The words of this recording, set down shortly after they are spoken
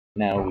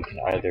Now we can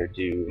either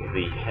do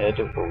the head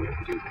or we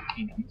can do the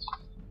hands.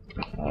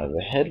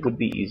 The head would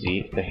be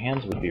easy, the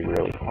hands would be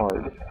really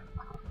hard.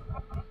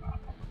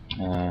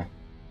 I'm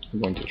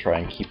going to try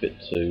and keep it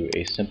to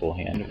a simple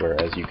hand, where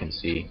as you can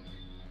see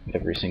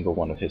every single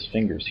one of his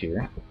fingers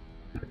here,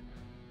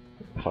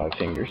 5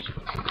 fingers.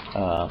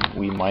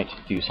 We might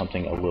do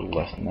something a little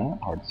less than that,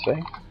 hard to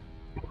say.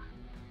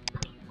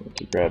 I'm going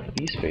to grab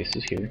these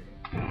faces here,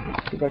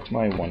 go back to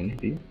my 1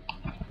 view,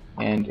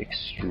 and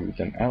extrude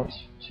them out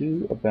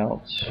to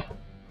about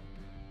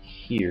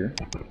here.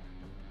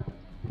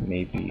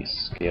 Maybe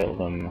scale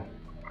them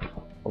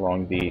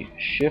along the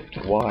Shift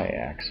Y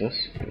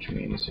axis, which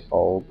means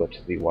all but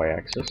the Y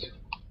axis.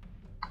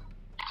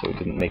 So we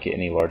didn't make it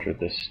any larger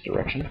this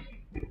direction.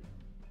 And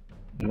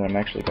then I'm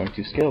actually going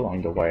to scale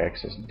along the Y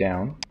axis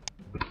down.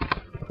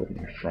 Put in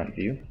my front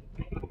view.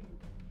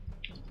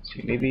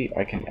 See, maybe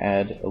I can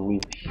add a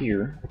loop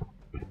here,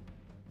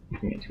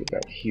 bring it to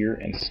about here,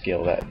 and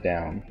scale that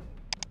down.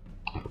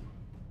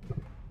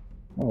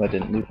 Oh, that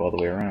didn't loop all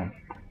the way around.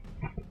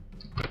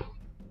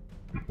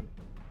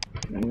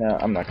 No,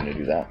 I'm not going to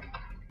do that.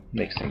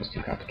 Makes things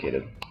too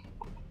complicated.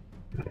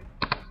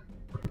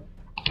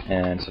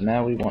 And so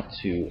now we want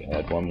to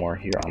add one more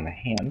here on the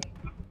hand.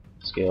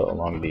 Scale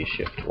along the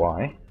Shift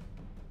Y.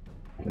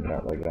 Do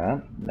that like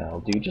that.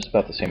 That'll do just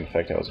about the same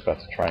effect I was about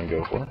to try and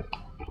go for.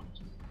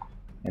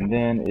 And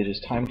then it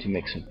is time to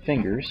make some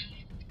fingers.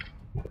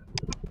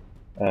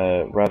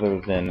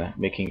 Rather than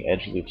making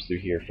edge loops through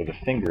here for the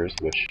fingers,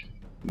 which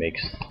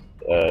makes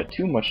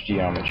too much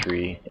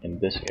geometry in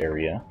this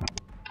area,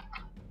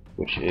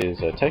 which is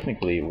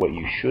technically what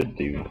you should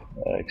do,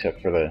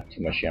 except for the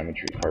too much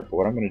geometry part. But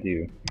what I'm going to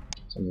do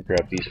is I'm going to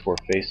grab these 4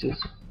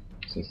 faces.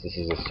 Since this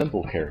is a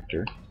simple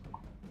character,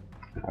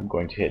 I'm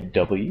going to hit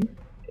W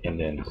and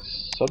then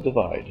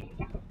subdivide.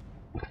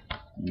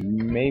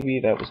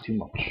 Maybe that was too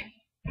much.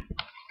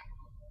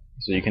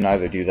 So you can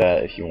either do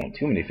that if you want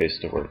too many faces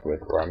to work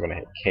with, or I'm going to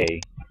hit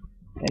K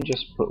and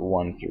just put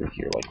 1 through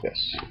here like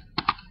this.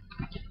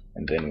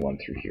 And then 1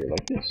 through here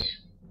like this.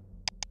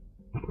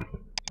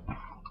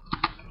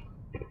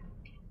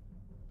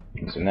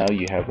 So now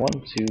you have 1,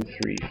 2,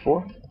 3,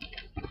 4.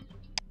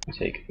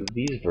 Take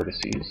these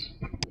vertices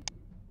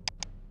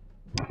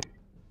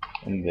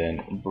and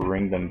then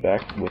bring them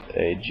back with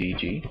a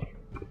GG.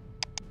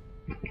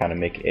 Kind of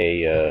make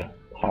a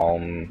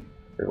palm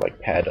or like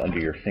pad under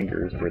your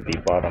fingers where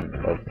the bottom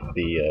of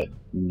the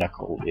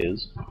knuckle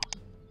is.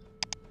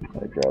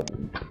 I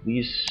grab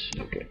these.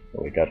 Okay,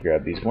 well, we gotta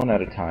grab these 1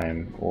 at a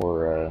time,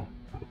 or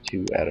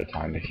 2 at a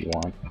time if you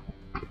want.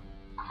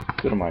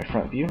 Go to my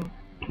front view.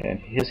 And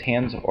his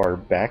hands are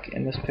back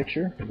in this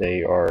picture.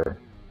 They are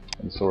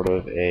in sort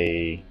of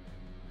a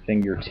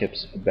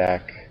fingertips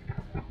back,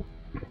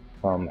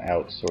 thumb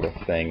out sort of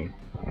thing.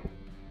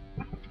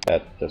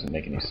 That doesn't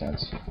make any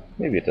sense.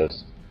 Maybe it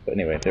does. But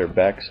anyway, they're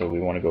back, so we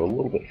want to go a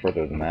little bit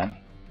further than that.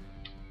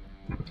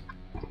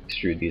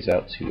 Extrude these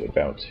out to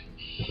about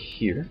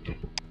here.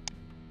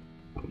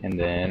 And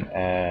then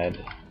add...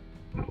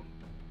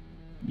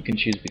 You can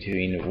choose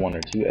between 1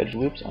 or 2 edge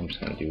loops. I'm just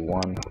going to do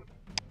 1.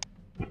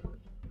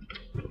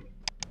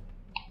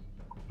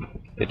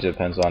 It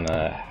depends on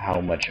how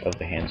much of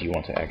the hands you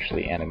want to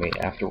actually animate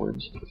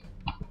afterwards.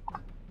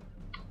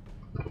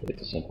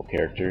 It's a simple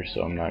character,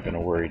 so I'm not going to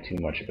worry too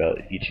much about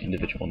each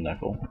individual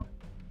knuckle. I'm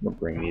going to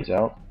bring these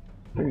out.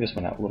 Bring this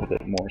one out a little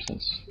bit more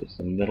since it's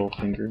the middle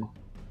finger.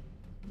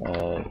 Do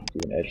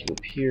an edge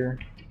loop here.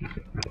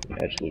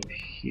 Edge loop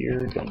here.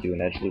 Don't do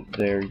an edge loop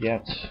there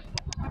yet.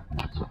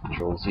 So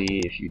Control Z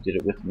if you did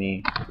it with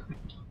me.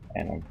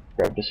 And I'll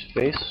grab this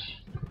face.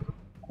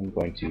 I'm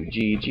going to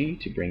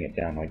GG to bring it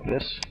down like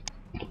this,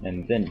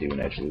 and then do an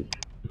edge loop.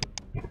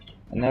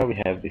 And now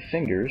we have the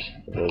fingers,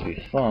 although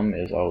the thumb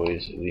is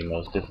always the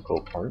most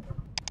difficult part.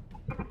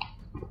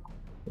 I'm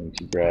going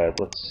to grab,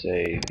 let's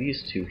say,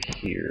 these 2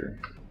 here.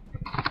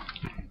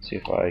 Let's see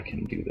if I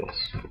can do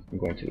this. I'm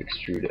going to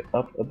extrude it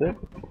up a bit.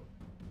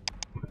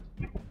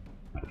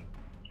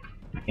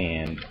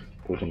 And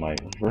go to my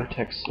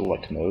vertex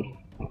select mode.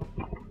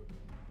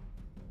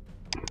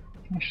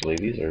 Actually,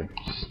 these are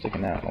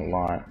sticking out a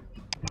lot.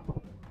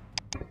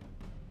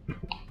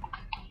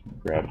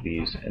 Grab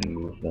these and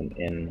move them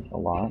in a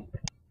lot.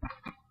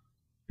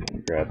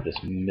 And grab this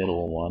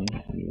middle one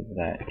and move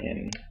that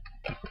in.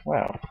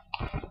 Wow,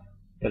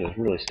 that is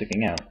really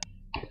sticking out.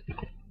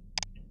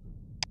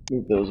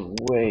 Move those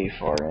way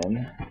far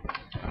in.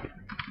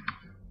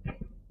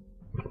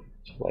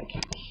 So like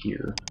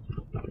here.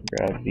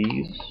 Grab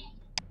these.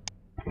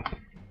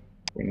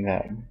 Bring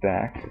that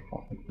back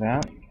like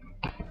that.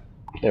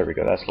 There we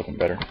go, that's looking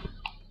better.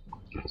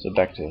 So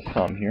back to the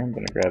thumb here, I'm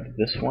going to grab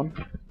this one,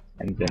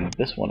 and then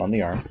this one on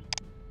the arm,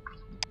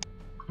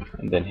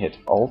 and then hit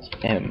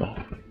Alt-M,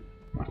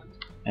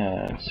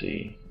 let's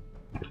see,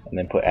 and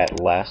then put at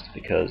last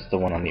because the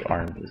one on the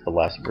arm is the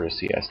last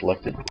vertex I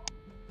selected.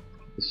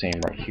 The same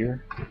right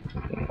here,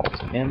 then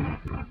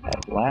Alt-M,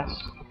 at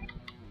last,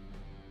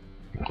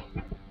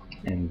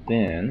 and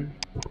then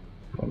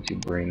I'm going to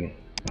bring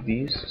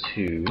these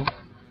 2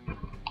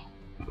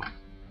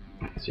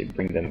 So you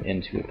bring them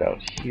into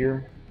about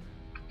here.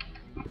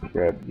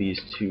 Grab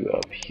these two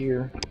up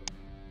here.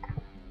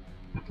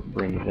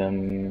 Bring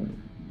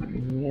them...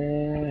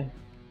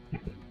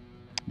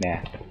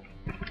 Nah.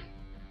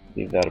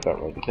 Leave that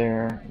about right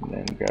there. And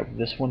then grab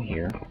this one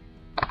here.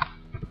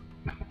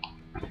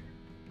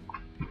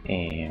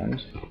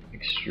 And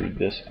extrude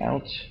this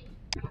out.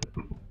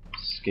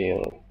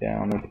 Scale it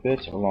down a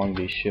bit along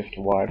the Shift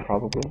Y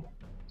probably.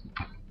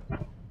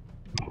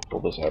 Pull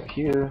this out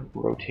here,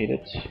 rotate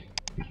it.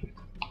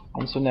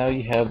 And so now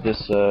you have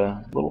this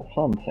little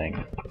thumb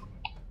thing.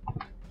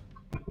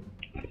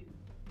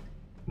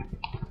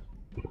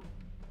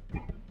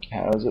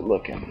 How's it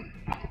looking?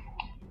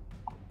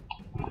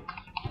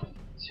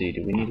 Let's see,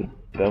 do we need to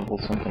bevel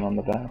something on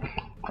the back?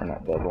 Or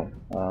not bevel.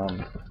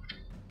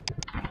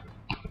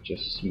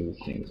 Just smooth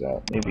things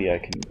out. Maybe I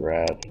can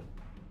grab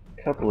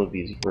a couple of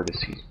these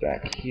vertices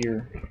back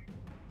here.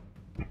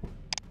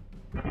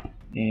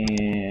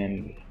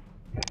 And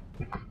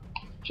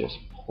just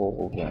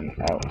pull them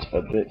out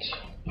a bit.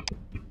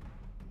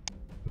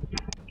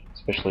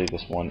 Especially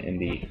this one in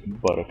the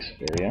buttocks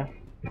area.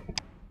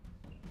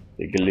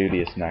 The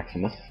gluteus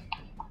maximus.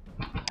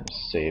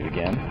 Save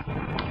again.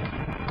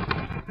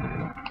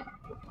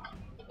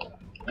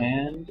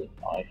 And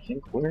I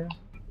think we're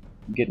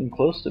getting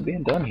close to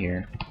being done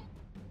here.